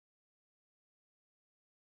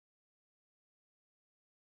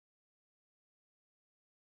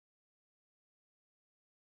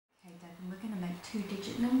Devon, we're going to make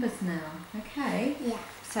 2-digit numbers now, okay? Yeah.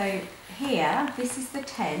 So here, this is the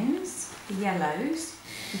tens, the yellows,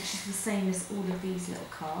 which is the same as all of these little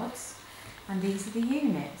cards. And these are the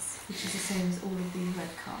units, which is the same as all of these red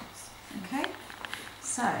cards, okay?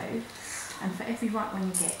 So, and for every right one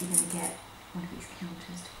you get, you're going to get one of these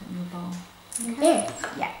counters to put in your bowl. Okay?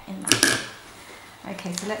 Yeah, in that.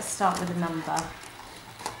 Okay, so let's start with a number.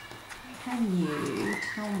 Can you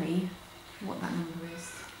tell me what that number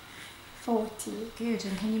is? 40. Good,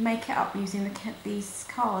 and can you make it up using these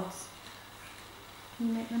cards? Can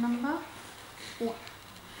you make the number? Yeah.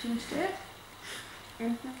 Do you want to do it?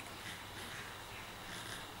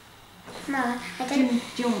 No, I don't.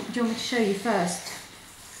 Do you want me to show you first?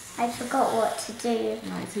 I forgot what to do.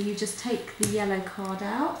 Right, so you just take the yellow card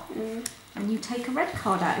out and you take a red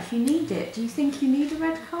card out if you need it. Do you think you need a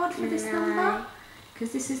red card for this number?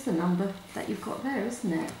 Because this is the number that you've got there,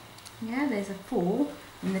 isn't it? Yeah, there's a 4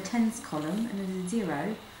 in the tens column and there's a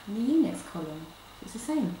 0 in the units column. It's the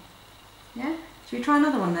same. Yeah? Should we try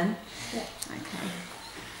another one then? Yeah. Okay.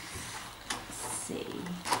 Let's see.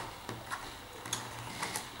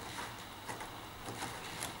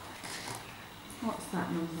 What's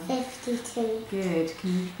that number? 52. Good. Can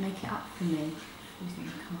you make it up for me using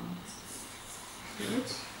the cards? Good.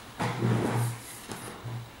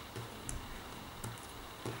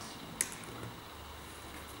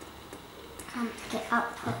 Can't get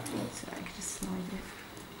up properly. Sorry, I could just slide it.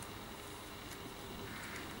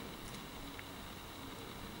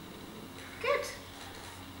 Good.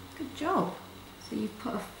 Good job. So you've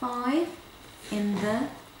put a 5 in the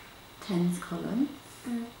tens column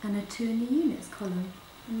and a 2 in the units column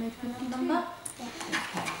and made 52. Number? Yeah.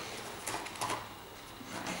 Okay.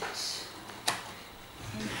 Right.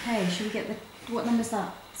 Okay, should we get the, what number's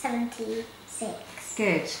that? 76.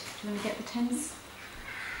 Good. Do you want to get the tens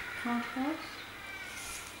card first?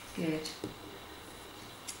 Good.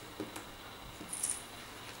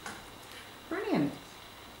 Brilliant.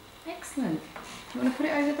 Excellent. Do you want to put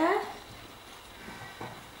it over there?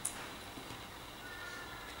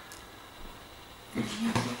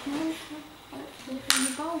 Okay. Put it in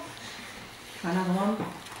the bowl. Try another one.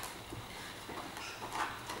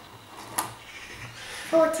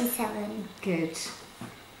 47. Good.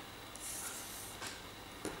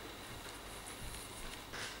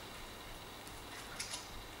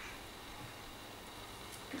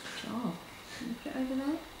 Good job. Can you put it over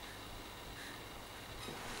there?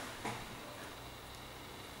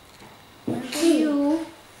 Thank you.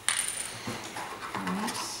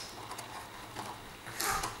 Right.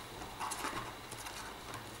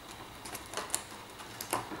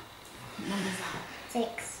 What number's that?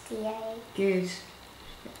 68. Good.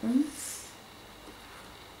 Get them.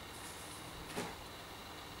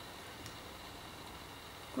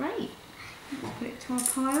 Great. Let's put it to our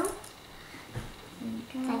pile. There we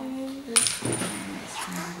go. Thank you. Let's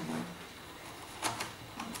try another one.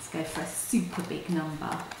 Let's go for a super big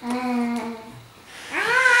number.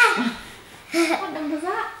 What number's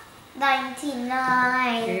that?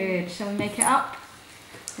 99. Good. Shall we make it up?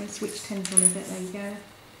 Go switch tens on a bit. There you go.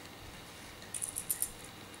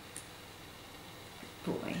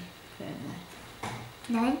 Good boy. Put it in there.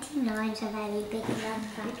 99 is a very big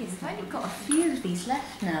number. I've only got a few of these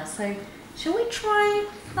left now, so shall we try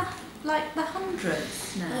the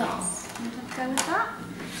hundreds now? Yes. Want to go with that?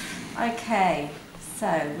 Okay, so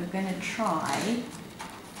we're going to try.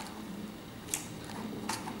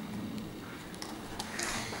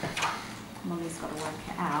 Mummy's got to work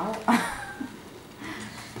it out.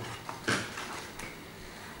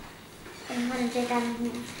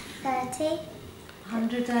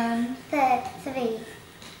 130. 3.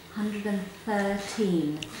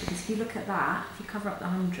 113. Because if you look at that, if you cover up the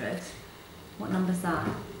 100, what number's that?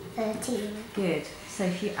 13. Good. So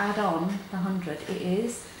if you add on the 100, it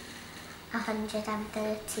is?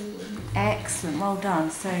 113. Excellent. Well done.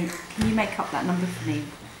 So can you make up that number for me?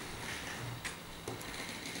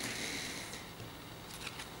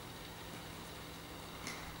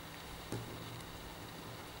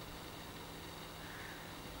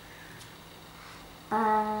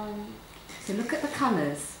 So look at the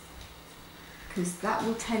colours, because that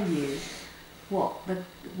will tell you what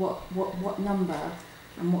number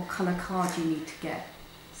and what colour card you need to get.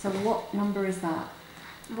 So what number is that?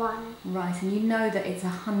 1. Right, and you know that it's a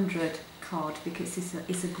 100 card because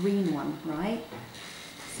it's a green one, right?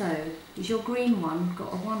 So is your green one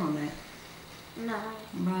got a 1 on it? No.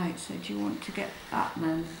 Right, so do you want to get that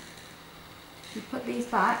then? You put these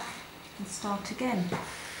back and start again.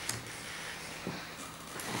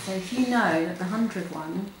 So if you know that the 100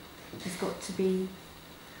 one has got to be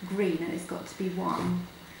green and it's got to be 1,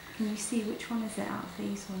 Can you see which one is it out of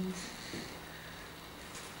these ones?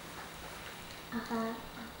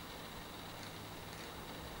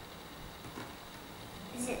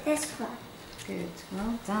 Is it this one? Good,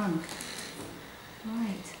 well done.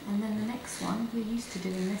 Right, and then the next one, we're used to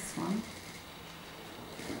doing this one.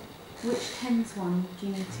 Which tens one do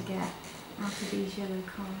you need to get out of these yellow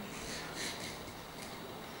cards?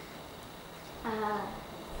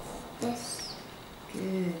 This.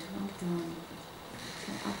 Good, well done.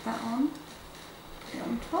 So add that on, put it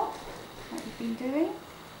on top, like you've been doing.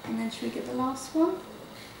 And then should we get the last one?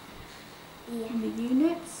 Yeah. And the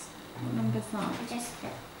units? What number's that? Just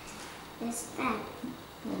this then.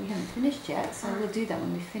 Well, we haven't finished yet, so we'll do that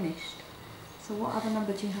when we've finished. So what other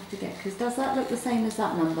number do you have to get? Because does that look the same as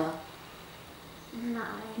that number? No.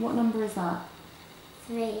 What number is that?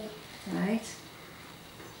 3. Right.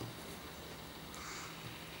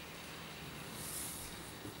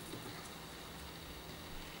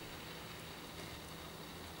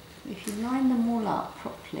 If you line them all up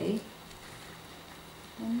properly,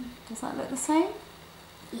 then does that look the same?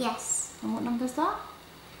 Yes. And what number is that?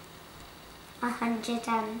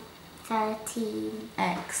 113.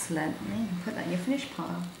 Excellent. You can put that in your finished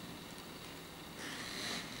pile.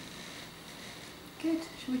 Good.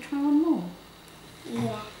 Shall we try one more?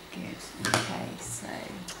 Yeah. Good. Okay, so...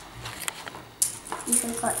 You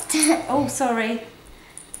forgot. Oh, sorry.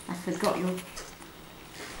 I forgot your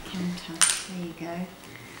counter. There you go.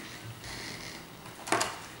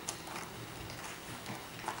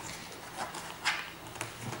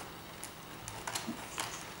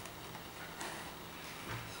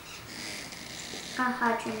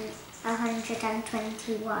 A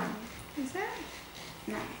 121. Is it?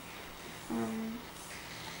 No.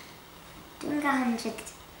 Doing 100.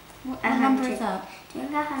 What number is that?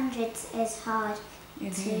 Doing 100 is hard.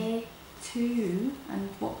 It is. 2. 2. And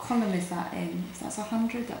what column is that in? If that's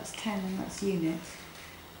 100, that's 10, and that's units.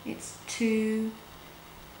 It's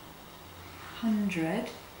 200.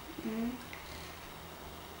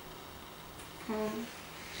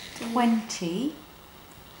 21.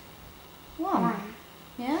 1.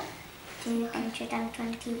 Yeah?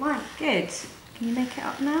 221. Good. Can you make it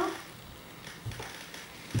up now?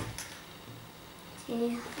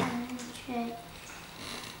 200.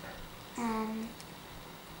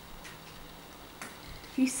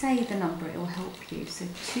 If you say the number, it will help you. So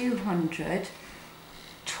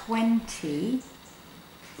 220.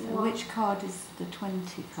 So which card is the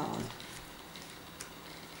 20 card?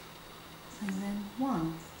 And then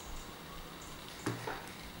 1.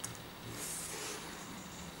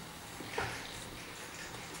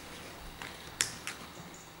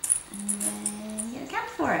 And then you get a count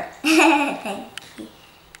for it. Thanks.